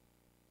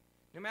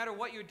 No matter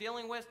what you're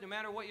dealing with, no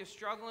matter what you're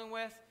struggling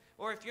with,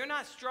 or if you're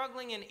not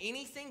struggling in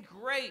anything,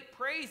 great.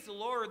 Praise the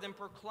Lord, then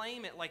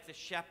proclaim it like the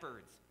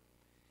shepherds.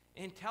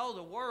 And tell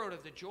the world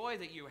of the joy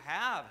that you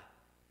have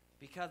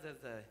because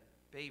of the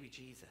baby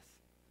Jesus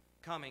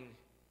coming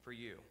for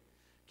you.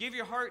 Give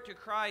your heart to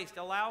Christ.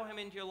 Allow him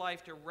into your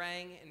life to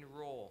reign and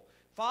rule.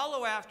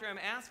 Follow after him.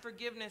 Ask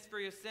forgiveness for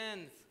your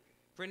sins,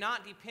 for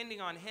not depending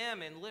on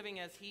him and living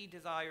as he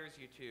desires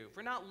you to,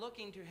 for not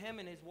looking to him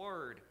and his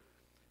word.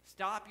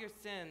 Stop your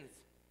sins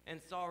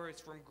and sorrows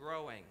from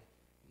growing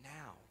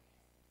now.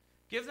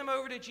 Give them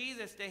over to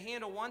Jesus to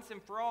handle once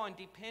and for all, and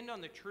depend on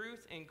the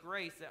truth and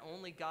grace that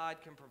only God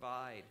can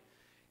provide.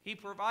 He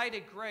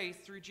provided grace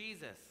through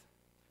Jesus.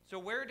 So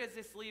where does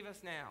this leave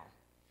us now?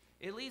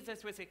 It leaves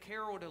us with a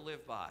carol to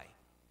live by.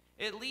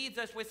 It leaves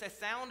us with the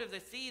sound of the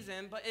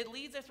season, but it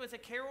leaves us with a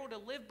carol to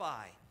live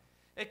by.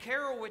 A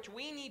carol which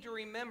we need to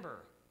remember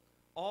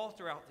all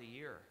throughout the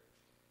year.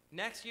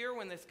 Next year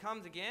when this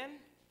comes again,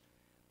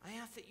 I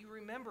ask that you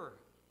remember,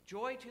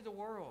 joy to the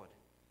world.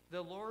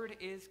 The Lord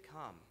is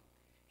come.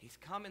 He's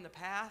come in the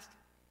past,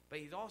 but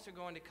he's also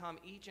going to come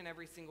each and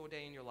every single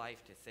day in your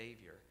life to save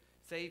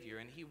you.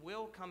 And he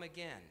will come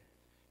again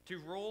to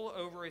rule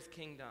over his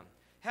kingdom.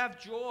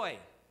 Have joy.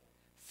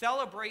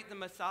 Celebrate the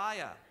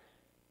Messiah.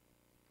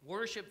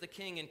 Worship the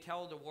King and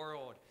tell the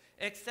world.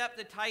 Accept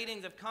the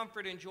tidings of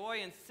comfort and joy,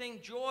 and sing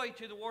joy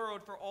to the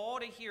world for all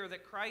to hear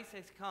that Christ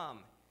has come,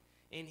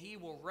 and he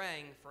will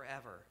reign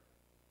forever.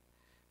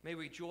 May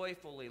we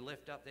joyfully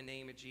lift up the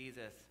name of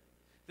Jesus.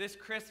 This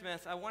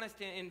Christmas, I want us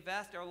to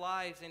invest our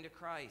lives into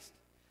Christ.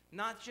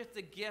 Not just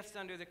the gifts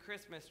under the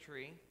Christmas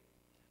tree,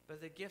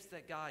 but the gifts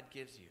that God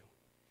gives you.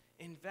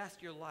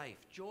 Invest your life.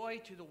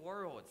 Joy to the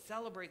world.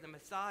 Celebrate the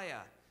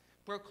Messiah.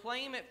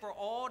 Proclaim it for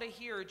all to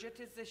hear, just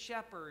as the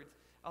shepherds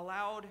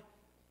allowed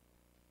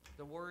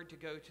the word to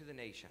go to the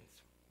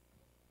nations.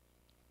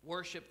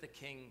 Worship the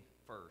King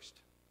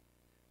first.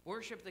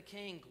 Worship the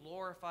King.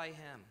 Glorify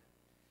him.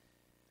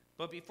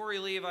 But before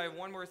you leave, I have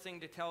one more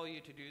thing to tell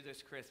you to do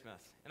this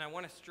Christmas. And I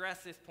want to stress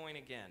this point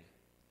again,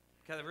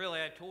 because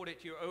really I told it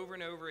to you over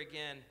and over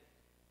again.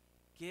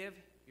 Give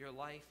your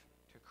life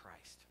to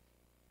Christ.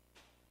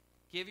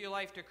 Give your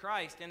life to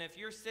Christ. And if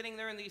you're sitting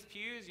there in these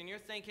pews and you're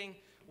thinking,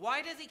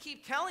 why does he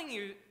keep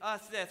telling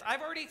us this?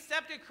 I've already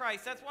accepted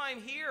Christ. That's why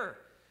I'm here.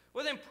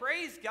 Well, then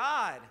praise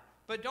God.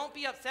 But don't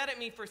be upset at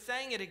me for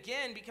saying it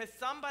again, because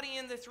somebody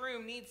in this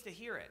room needs to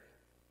hear it.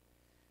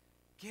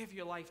 Give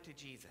your life to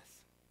Jesus.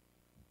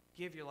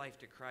 Give your life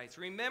to Christ.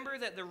 Remember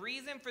that the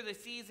reason for the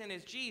season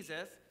is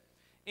Jesus,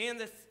 and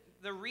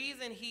the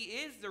reason he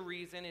is the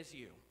reason is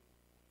you.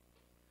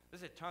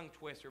 This is a tongue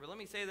twister, but let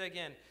me say that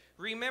again.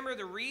 Remember,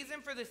 the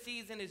reason for the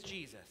season is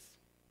Jesus,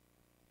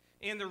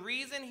 and the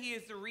reason he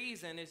is the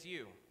reason is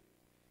you.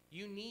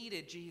 You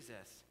needed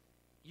Jesus.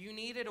 You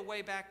needed a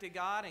way back to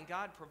God, and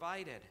God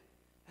provided.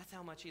 That's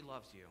how much he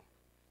loves you.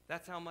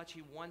 That's how much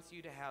he wants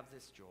you to have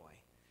this joy.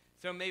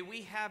 So may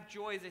we have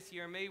joy this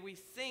year. May we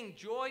sing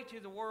joy to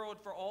the world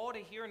for all to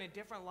hear in a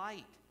different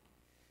light,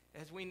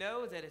 as we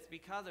know that it's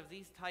because of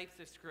these types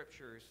of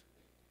scriptures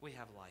we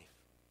have life.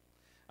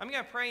 I'm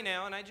going to pray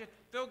now, and I just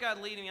feel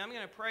God leading me. I'm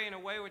going to pray in a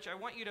way which I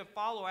want you to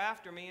follow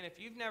after me. And if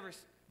you've never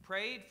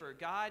prayed for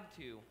God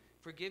to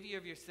forgive you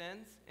of your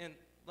sins, and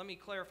let me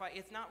clarify,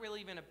 it's not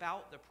really even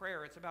about the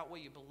prayer. It's about what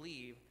you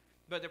believe.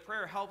 But the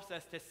prayer helps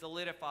us to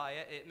solidify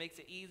it. It makes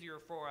it easier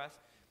for us.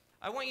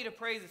 I want you to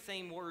pray the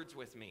same words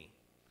with me.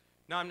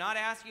 Now, I'm not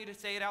asking you to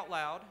say it out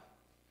loud.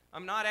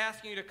 I'm not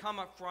asking you to come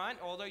up front,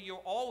 although you're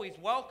always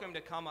welcome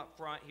to come up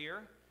front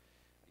here.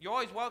 You're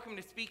always welcome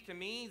to speak to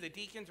me, the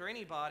deacons, or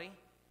anybody.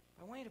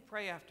 I want you to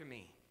pray after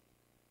me.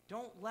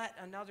 Don't let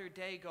another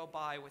day go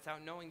by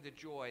without knowing the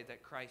joy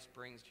that Christ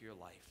brings to your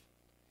life.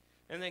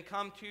 And then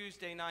come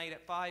Tuesday night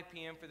at 5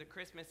 p.m. for the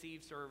Christmas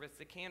Eve service,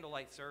 the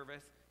candlelight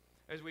service,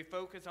 as we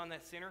focus on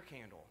that center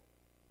candle,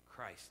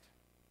 Christ.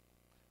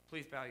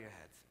 Please bow your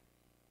heads.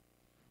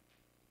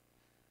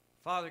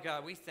 Father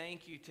God, we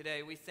thank you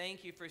today. We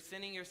thank you for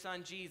sending your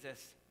son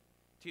Jesus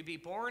to be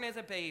born as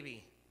a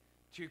baby,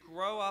 to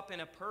grow up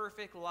in a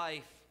perfect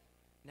life,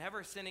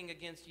 never sinning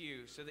against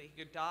you, so that he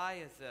could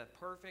die as the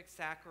perfect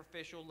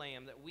sacrificial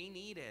lamb that we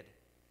needed.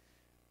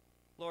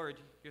 Lord,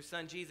 your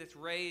son Jesus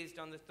raised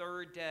on the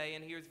third day,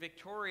 and he was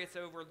victorious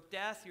over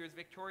death. He was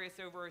victorious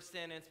over our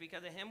sin, and it's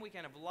because of him we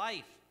can have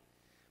life.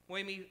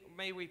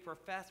 May we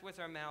profess with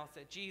our mouths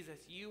that Jesus,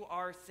 you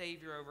are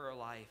Savior over our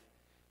life.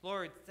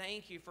 Lord,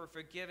 thank you for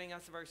forgiving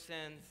us of our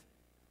sins,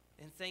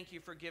 and thank you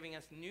for giving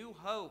us new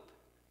hope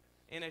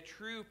and a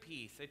true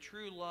peace, a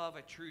true love,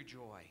 a true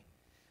joy.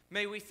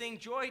 May we sing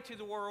joy to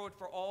the world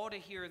for all to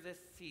hear this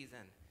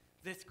season,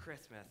 this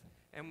Christmas,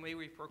 and may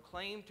we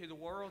proclaim to the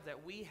world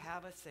that we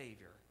have a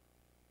Savior,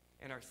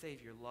 and our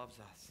Savior loves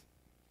us.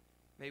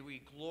 May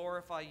we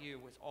glorify you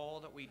with all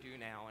that we do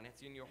now, and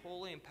it's in your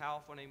holy and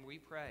powerful name we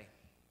pray.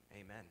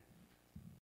 Amen.